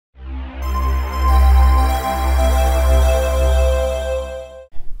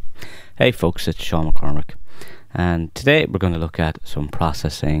Hey folks, it's Sean McCormick, and today we're going to look at some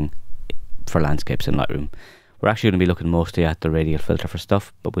processing for landscapes in Lightroom. We're actually going to be looking mostly at the radial filter for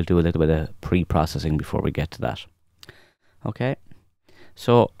stuff, but we'll do a little bit of pre-processing before we get to that. Okay,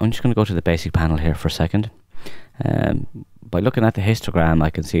 so I'm just going to go to the basic panel here for a second. By looking at the histogram,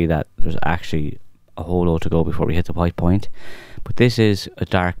 I can see that there's actually a whole lot to go before we hit the white point, but this is a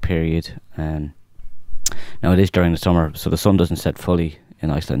dark period. Now it is during the summer, so the sun doesn't set fully in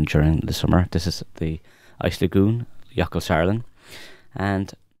Iceland during the summer. This is the Ice Lagoon, Jökulsárlón,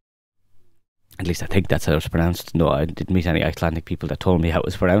 and at least I think that's how it's pronounced. No, I didn't meet any Icelandic people that told me how it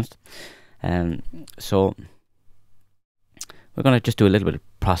was pronounced. So we're going to just do a little bit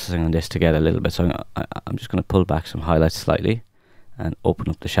of processing on this to get a little bit. So I'm just going to pull back some highlights slightly and open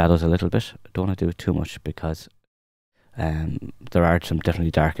up the shadows a little bit. I don't want to do it too much because there are some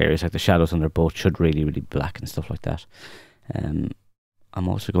definitely dark areas, like the shadows on their boat should really be black and stuff like that. I'm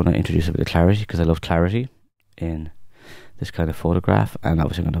also going to introduce a bit of clarity because I love clarity in this kind of photograph, and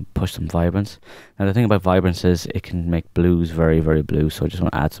obviously I'm going to push some vibrance. Now the thing about vibrance is it can make blues very, very blue, so I just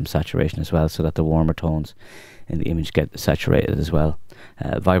want to add some saturation as well so that the warmer tones in the image get saturated as well.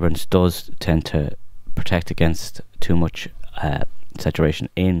 Vibrance does tend to protect against too much saturation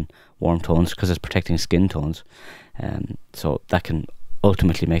in warm tones because it's protecting skin tones, so that can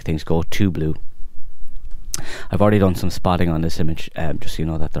ultimately make things go too blue. I've already done some spotting on this image, just so you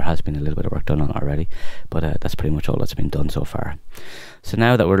know that there has been a little bit of work done on it already, but that's pretty much all that's been done so far. So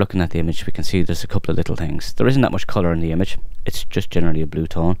now that we're looking at the image, we can see there's a couple of little things. There isn't that much colour in the image, it's just generally a blue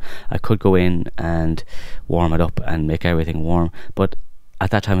tone. I could go in and warm it up and make everything warm, but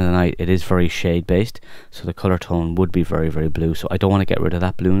at that time of the night it is very shade based, so the colour tone would be very, very blue, so I don't want to get rid of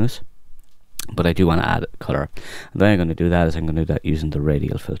that blueness, but I do want to add colour. And the way I'm going to do that is I'm going to do that using the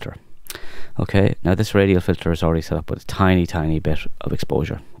radial filter. Okay, now this radial filter is already set up with a tiny bit of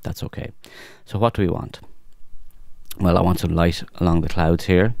exposure. That's okay. So what do we want? Well, I want some light along the clouds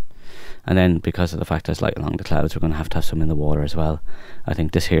here, and then because of the fact there's light along the clouds, we're going to have some in the water as well. I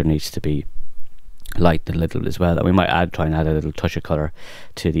think this here needs to be light a little as well, and we might try and add a little touch of colour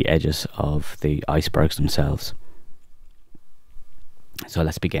to the edges of the icebergs themselves. So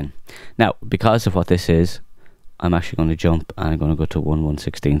let's begin. Now, because of what this is, I'm actually going to jump and I'm going to go to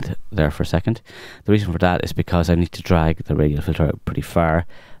 1/1/16 there for a second. The reason for that is because I need to drag the radial filter out pretty far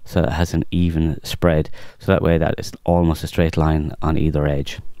so that it has an even spread, so that way that it's almost a straight line on either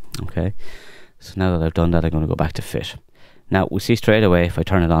edge. Okay, so now that I've done that, I'm going to go back to fit. Now we see straight away if I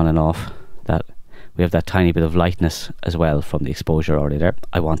turn it on and off that we have that tiny bit of lightness as well from the exposure already there.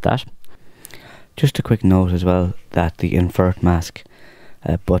 I want that. Just a quick note as well that the invert mask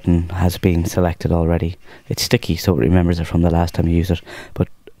button has been selected already. It's sticky, so it remembers it from the last time you use it, but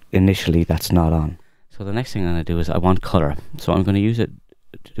initially that's not on. So the next thing I'm going to do is I want colour, so I'm going to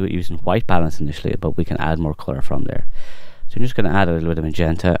do it using white balance initially, but we can add more colour from there. So I'm just going to add a little bit of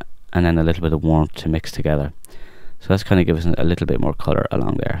magenta and then a little bit of warmth to mix together. So that's kind of give us a little bit more colour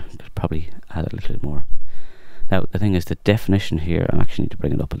along there. Could probably add a little bit more. Now the thing is, the definition here, I actually need to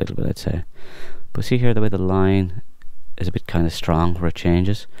bring it up a little bit, I'd say. But see here the way the line is a bit kind of strong where it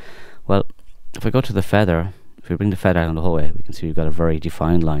changes. Well, if I go to the feather, if we bring the feather down the whole way, we can see we've got a very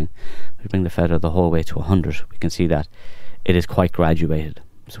defined line. If we bring the feather the whole way to 100, we can see that it is quite graduated,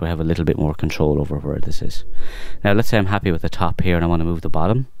 so we have a little bit more control over where this is. Now let's say I'm happy with the top here and I want to move the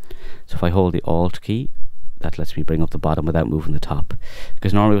bottom, so if I hold the Alt key, that lets me bring up the bottom without moving the top,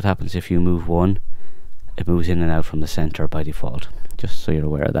 because normally what happens if you move one, it moves in and out from the center by default. Just so you're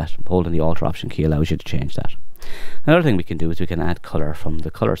aware of that, holding the Alt or Option key allows you to change that. Another thing we can do is we can add colour from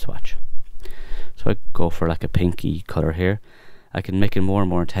the colour swatch. So I go for like a pinky colour here. I can make it more and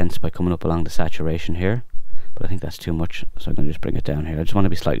more intense by coming up along the saturation here, but I think that's too much, so I'm going to just bring it down here. I just want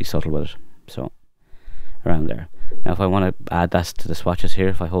to be slightly subtle with it, so around there. Now if I want to add that to the swatches here,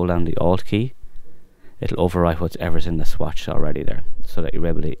 if I hold down the Alt key, it'll overwrite whatever's in the swatch already there, so that you're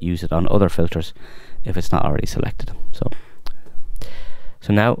able to use it on other filters if it's not already selected. So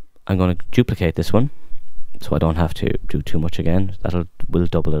now I'm going to duplicate this one, so I don't have to do too much again. Will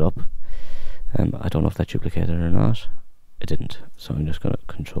double it up. I don't know if that duplicated or not. It didn't, so I'm just going to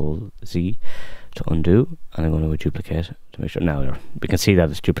Control Z to undo, and I'm going to duplicate to make sure. Now we can see that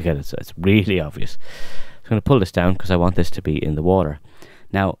it's duplicated, so it's really obvious. So I'm going to pull this down because I want this to be in the water.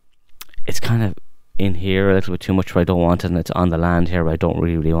 Now it's kind of in here a little bit too much where I don't want it, and it's on the land here where I don't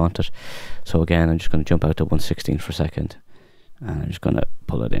really want it. So again, I'm just going to jump out to 1/16 for a second, and I'm just going to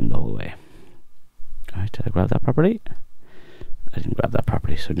pull it in the whole way. Alright, did I grab that properly? I didn't grab that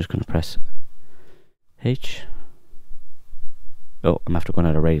properly, so I'm just going to press H. Oh, I'm after going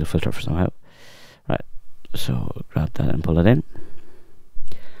out of radial filter for somehow. Right, so grab that and pull it in.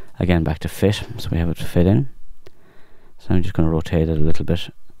 Again, back to fit, so we have it to fit in. So I'm just going to rotate it a little bit,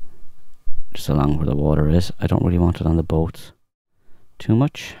 just along where the water is. I don't really want it on the boats too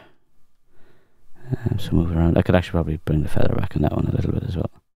much. So move it around. I could actually probably bring the feather back on that one a little bit as well.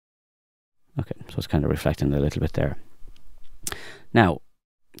 Okay, so it's kind of reflecting a little bit there. Now,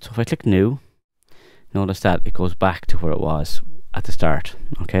 so if I click new, notice that it goes back to where it was at the start.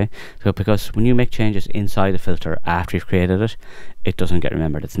 Okay, so because when you make changes inside the filter after you've created it, it doesn't get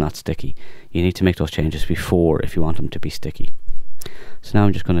remembered. It's not sticky. You need to make those changes before if you want them to be sticky. So now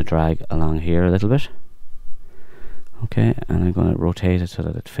I'm just going to drag along here a little bit. Okay, and I'm going to rotate it so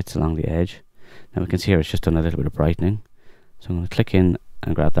that it fits along the edge. Now we can see here it's just done a little bit of brightening. So I'm going to click in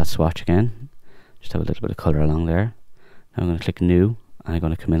and grab that swatch again. Just have a little bit of colour along there. Now I'm going to click new, and I'm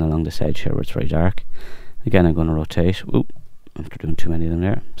going to come in along this edge here where it's very dark. Again, I'm going to rotate. Oop, after doing too many of them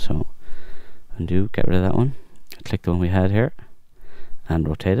there. So undo, get rid of that one. Click the one we had here and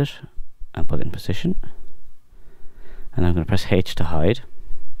rotate it and put it in position. And I'm going to press H to hide.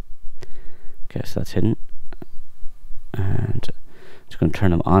 Okay, so that's hidden. And just going to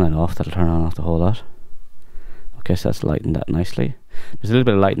turn them on and off. That'll turn on and off the whole lot. Okay, so that's lightened that nicely. There's a little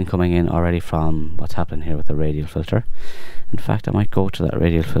bit of lighting coming in already from what's happening here with the radial filter. In fact, I might go to that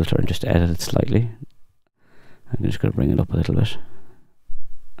radial filter and just edit it slightly. I'm just going to bring it up a little bit.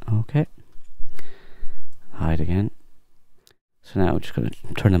 Okay. Hide again. So now I'm just going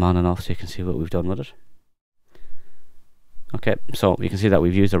to turn them on and off so you can see what we've done with it. Okay, so you can see that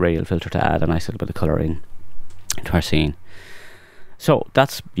we've used a radial filter to add a nice little bit of colour in to our scene. So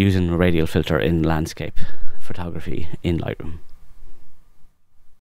that's using a radial filter in landscape photography in Lightroom.